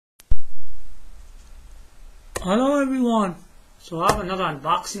Hello everyone, so I have another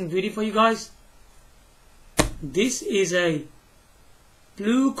unboxing video for you guys. This is a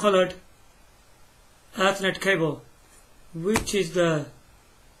blue colored Ethernet cable, which is the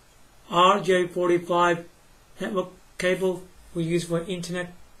RJ45 network cable we use for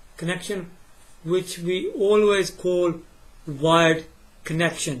internet connection, which we always call wired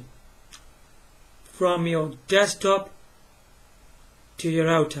connection from your desktop to your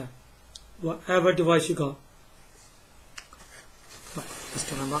router, whatever device you got. Right, let's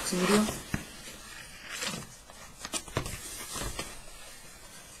do an unboxing video.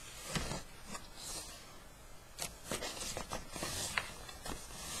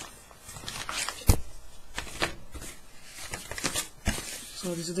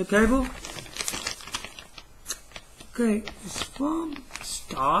 So this is the cable. Okay, it's from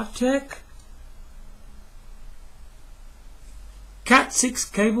StarTech. Cat 6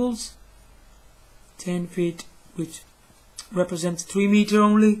 cables, 10 feet, which represents 3 meters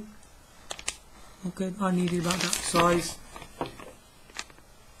only. Okay, I needed about that size. So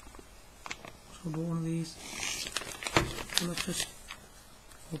I bought one of these. So let's just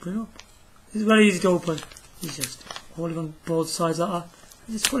open it up. It's very easy to open. It's just holding on both sides like that.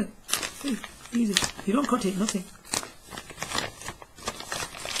 Just pull it. Hey, easy. You don't cut it, nothing.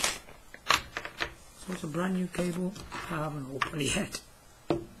 So it's a brand new cable. I haven't opened it yet.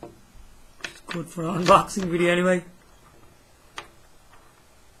 It's good for an unboxing video anyway.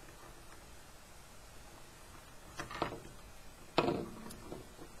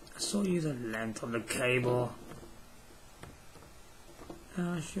 I'll show you the length of the cable. And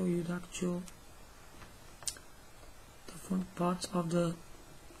I'll show you the actual different parts of the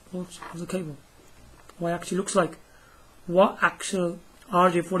bolts of the cable. What it actually looks like. What actual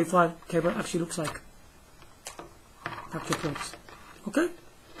RJ45 cable actually looks like. Actual ports. Okay?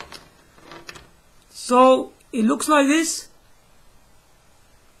 So it looks like this.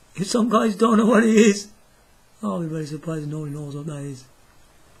 If some guys don't know what it is, I'll be very surprised no one knows what that is.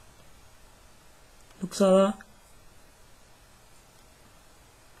 Looks like that.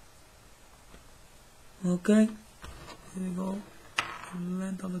 Okay, here we go.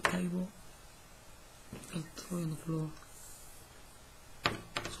 Length of the cable. Just throw it on the floor.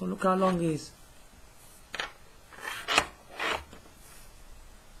 So look how long it is.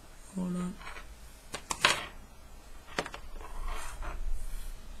 Hold on.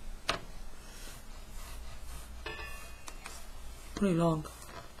 Pretty long.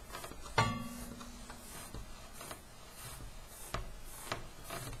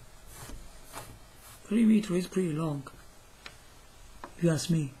 Three meters is pretty long, if you ask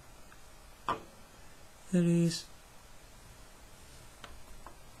me. There it is.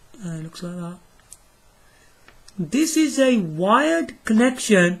 And it looks like that. This is a wired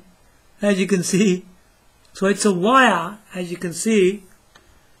connection, as you can see. So it's a wire, as you can see,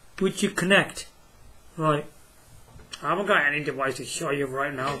 which you connect. Right. I haven't got any device to show you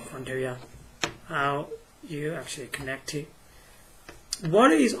right now in front of you how you actually connect it.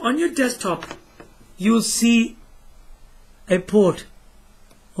 What is on your desktop, you will see a port.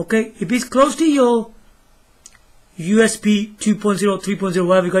 Okay, if it's close to your USB 2.0, 3.0,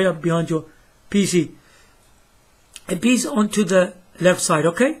 whatever you got behind your PC, it is onto the left side,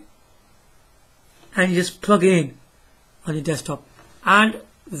 okay? And you just plug it in on your desktop. And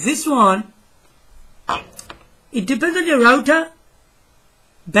this one, it depends on your router.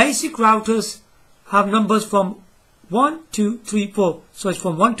 Basic routers have numbers from 1, 2, 3, 4. So it's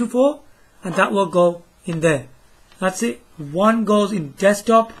from 1 to 4, and that will go in there. That's it. One goes in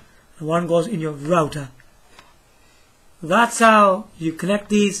desktop, and one goes in your router. That's how you connect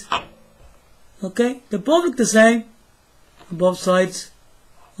these. Okay, they both look the same on both sides.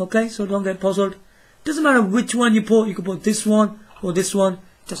 Okay, so don't get puzzled. Doesn't matter which one you put. You can put this one or this one.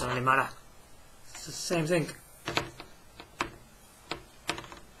 Doesn't really matter. It's the same thing.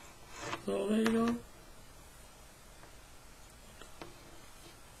 So there you go.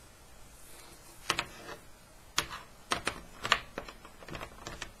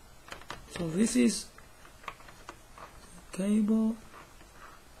 So this is cable.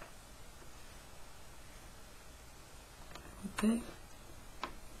 Okay.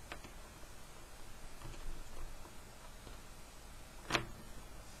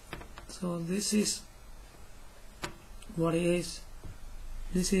 So this is what it is.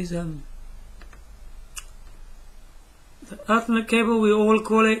 This is the Ethernet cable, we all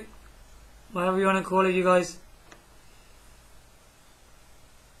call it, whatever you want to call it, you guys.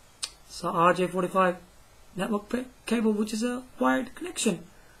 So RJ45 network cable, which is a wired connection.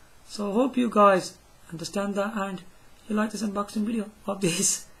 So I hope you guys understand that and you like this unboxing video of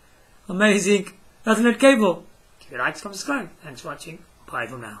this amazing Ethernet cable. If you like, subscribe. Thanks for watching. Bye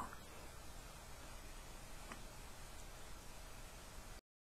for now.